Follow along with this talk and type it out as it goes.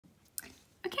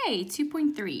Okay,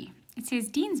 2.3. It says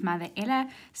Dean's mother, Ella,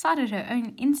 started her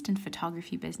own instant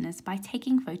photography business by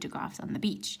taking photographs on the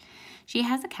beach. She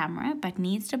has a camera but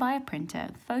needs to buy a printer,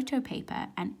 photo paper,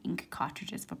 and ink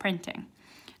cartridges for printing.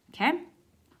 Okay,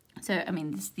 so I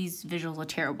mean, these visuals are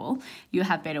terrible. You'll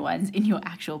have better ones in your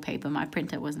actual paper. My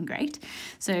printer wasn't great.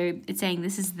 So it's saying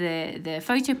this is the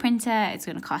photo printer. It's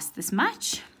going to cost this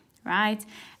much, right?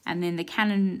 And then the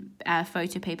Canon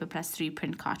photo paper plus 3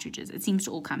 print cartridges. It seems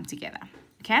to all come together,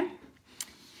 okay?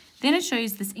 Then it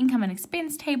shows this income and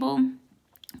expense table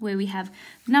where we have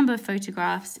number of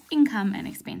photographs, income, and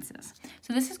expenses.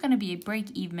 So this is going to be a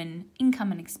break-even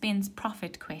income and expense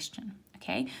profit question,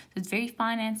 okay? So it's very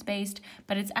finance-based,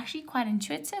 but it's actually quite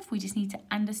intuitive. We just need to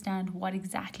understand what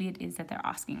exactly it is that they're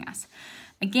asking us.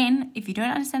 Again, if you don't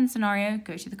understand the scenario,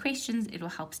 go to the questions. It will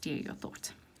help steer your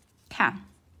thought. Okay.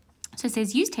 So it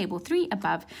says use table 3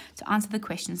 above to answer the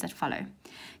questions that follow.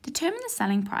 Determine the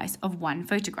selling price of one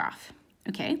photograph.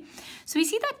 Okay, so we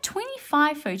see that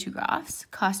 25 photographs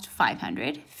cost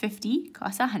 500, 50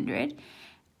 cost 100,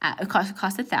 cost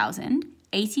 1,000,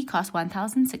 80 cost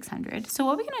 1,600. So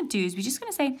what we're going to do is we're just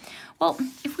going to say, well,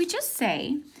 if we just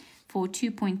say for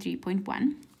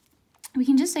 2.3.1, we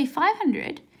can just say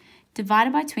 500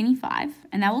 divided by 25,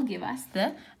 and that will give us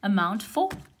the amount for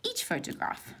each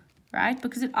photograph, right?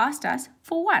 Because it asked us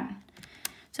for one.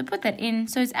 So put that in.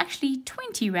 So it's actually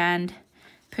 20 Rand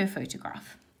per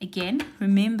photograph. Again,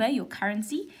 remember your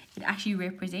currency, it actually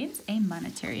represents a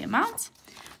monetary amount.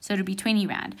 So it'll be 20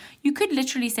 Rand. You could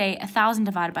literally say 1,000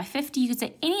 divided by 50. You could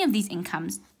say any of these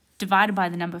incomes divided by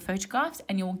the number of photographs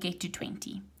and you'll get to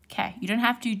 20. Okay, you don't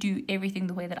have to do everything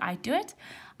the way that I do it.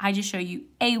 I just show you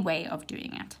a way of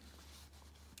doing it.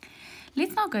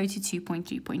 Let's now go to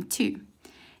 2.3.2.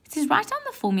 It says write down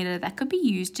the formula that could be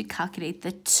used to calculate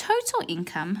the total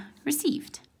income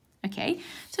received. Okay,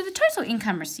 so the total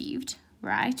income received,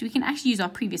 right, we can actually use our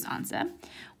previous answer,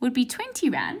 would be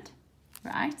 20 Rand,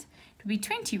 right? It would be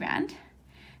 20 Rand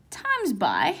times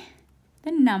by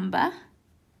the number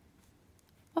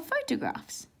of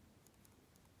photographs,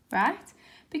 right?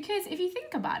 Because if you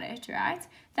think about it, right,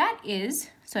 that is,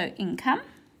 so income,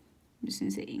 I'm just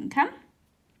going to say income.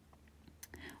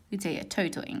 We could say a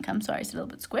total income, sorry, it's a little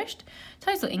bit squished.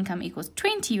 Total income equals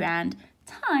 20 Rand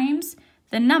times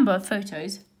the number of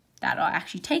photos that are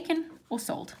actually taken or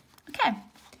sold. Okay,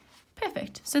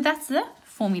 perfect. So that's the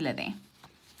formula there.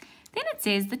 Then it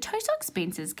says the total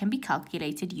expenses can be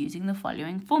calculated using the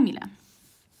following formula.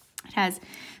 It has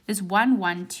this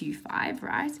 1125,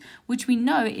 right, which we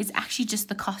know is actually just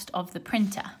the cost of the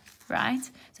printer, right?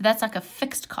 So that's like a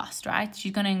fixed cost, right?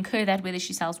 She's going to incur that whether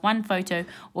she sells 1 photo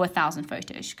or 1,000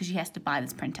 photos because she has to buy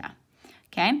this printer.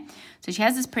 Okay, so she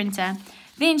has this printer.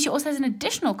 Then she also has an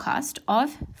additional cost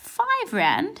of 5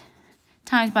 Rand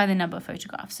times by the number of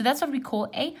photographs. So that's what we call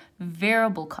a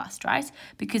variable cost, right?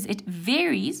 Because it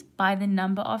varies by the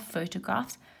number of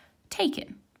photographs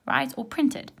taken, right? Or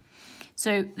printed.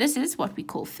 So this is what we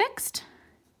call fixed.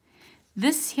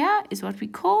 This here is what we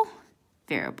call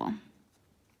variable.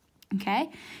 Okay?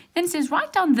 Then it says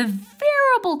write down the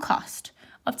variable cost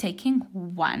of taking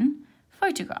 1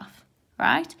 photograph,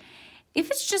 right? If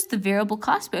it's just the variable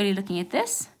cost, we're only looking at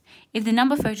this. If the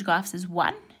number of photographs is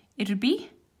 1, it would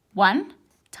be 1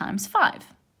 times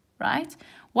 5, right?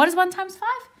 What is 1 times 5?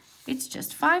 It's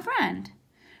just 5 Rand,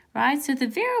 right? So the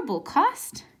variable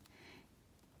cost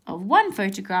of 1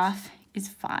 photograph is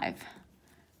 5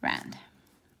 Rand,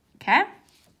 okay?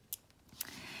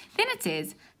 Then it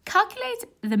says, calculate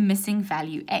the missing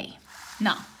value A.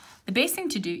 Now, the best thing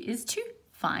to do is to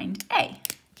find A,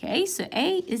 okay? So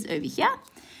A is over here.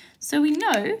 So we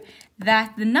know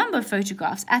that the number of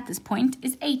photographs at this point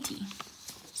is 80.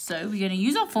 So we're going to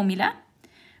use our formula.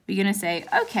 We're going to say,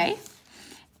 okay,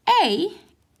 A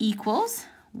equals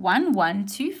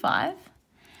 1125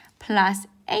 plus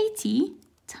 80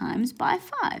 times by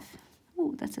 5.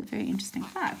 Oh, that's a very interesting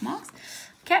 5 marks.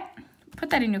 Okay,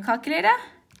 put that in your calculator.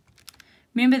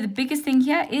 Remember, the biggest thing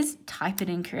here is type it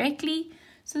in correctly.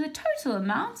 So the total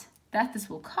amount that this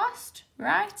will cost,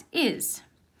 right, is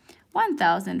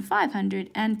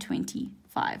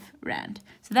 1,525 Rand.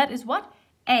 So that is what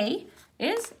A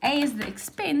is. A is the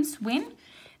expense when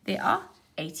there are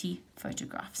 80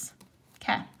 photographs.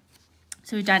 Okay,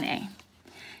 so we've done A.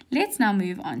 Let's now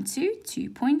move on to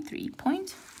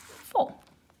 2.3.4.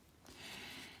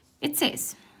 It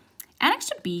says,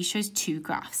 Annexure B shows 2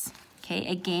 graphs. Okay,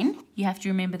 again, you have to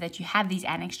remember that you have these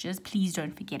annexures. Please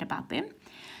don't forget about them.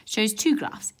 Shows 2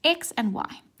 graphs, X and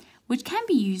Y, which can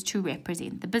be used to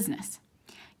represent the business.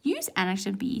 Use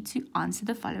Annexure B to answer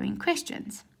the following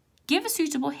questions. Give a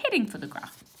suitable heading for the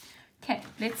graph. Okay,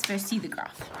 let's first see the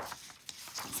graph.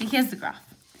 So here's the graph.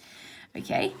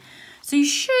 Okay, so you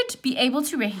should be able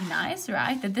to recognize,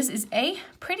 right, that this is a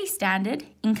pretty standard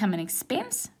income and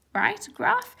expense, right,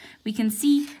 graph. We can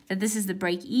see that this is the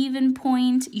break-even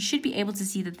point. You should be able to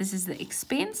see that this is the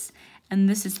expense and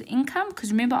this is the income,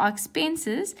 because remember our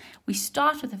expenses, we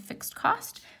start with a fixed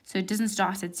cost, so it doesn't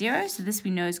start at 0. So this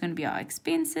we know is going to be our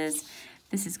expenses.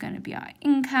 This is going to be our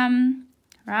income,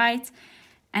 right?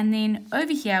 And then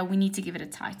over here, we need to give it a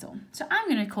title. So I'm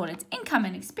going to call it Income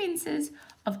and Expenses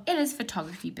of Ella's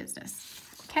Photography Business.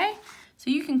 Okay, so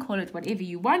you can call it whatever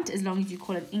you want as long as you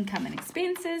call it Income and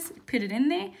Expenses. Put it in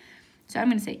there. So I'm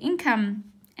going to say Income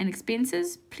and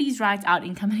Expenses. Please write out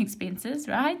Income and Expenses,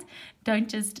 right? Don't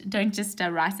just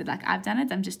write it like I've done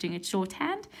it. I'm just doing it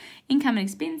shorthand. Income and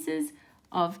Expenses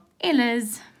of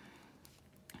Ella's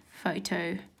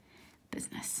Photo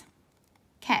Business.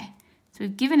 Okay, so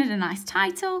we've given it a nice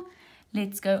title.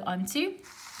 Let's go on to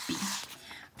B.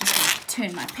 I'm just going to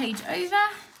turn my page over.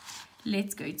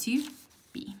 Let's go to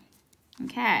B.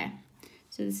 Okay,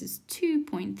 so this is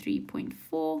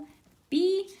 2.3.4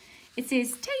 B. It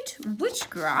says state which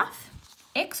graph,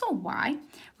 X or Y,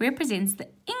 represents the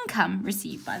income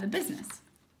received by the business.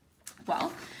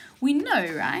 Well, we know,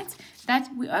 right, that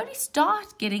we only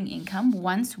start getting income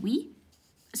once we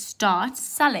start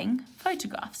selling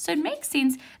photographs. So it makes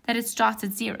sense that it starts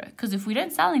at 0, because if we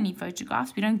don't sell any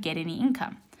photographs, we don't get any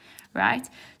income, right?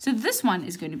 So this one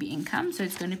is going to be income, so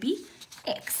it's going to be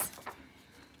X,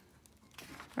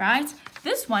 right?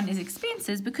 This one is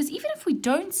expenses, because even if we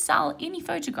don't sell any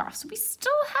photographs, we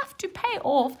still have to pay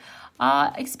off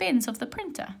our expense of the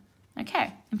printer.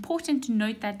 Okay, important to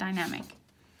note that dynamic.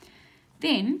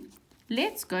 Then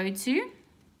let's go to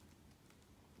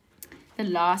the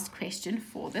last question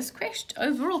for this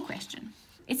overall question.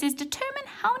 It says determine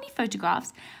how many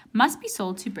photographs must be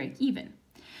sold to break even.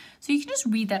 So you can just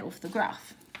read that off the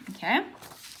graph. Okay,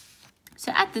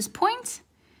 so at this point,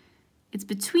 it's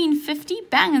between 50,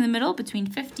 bang in the middle, between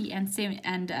 50 and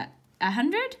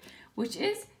 100, which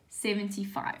is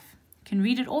 75. You can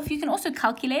read it off. You can also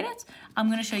calculate it. I'm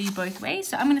going to show you both ways.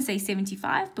 So I'm going to say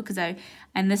 75 because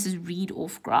and this is read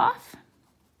off graph.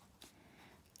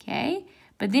 Okay,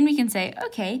 but then we can say,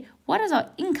 okay, what is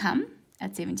our income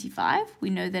at 75? We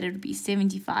know that it would be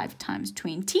 75 times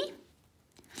 20.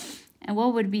 And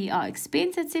what would be our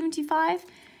expense at 75?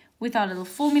 With our little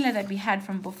formula that we had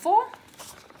from before,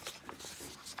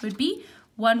 would be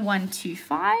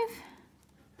 1125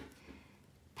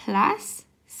 plus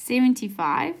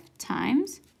 75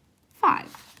 times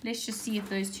 5. Let's just see if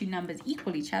those two numbers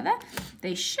equal each other.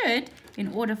 They should,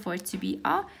 in order for it to be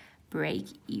our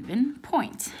break-even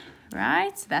point,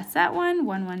 right? So that's that one,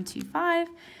 1125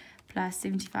 plus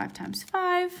 75 times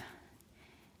 5.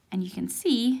 And you can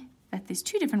see that there's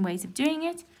two different ways of doing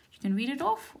it. You can read it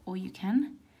off or you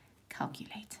can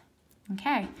calculate.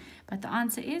 Okay, but the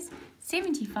answer is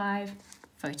 75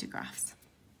 photographs.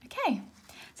 Okay,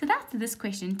 so that's this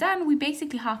question done. We're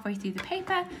basically halfway through the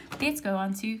paper. Let's go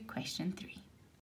on to question 3.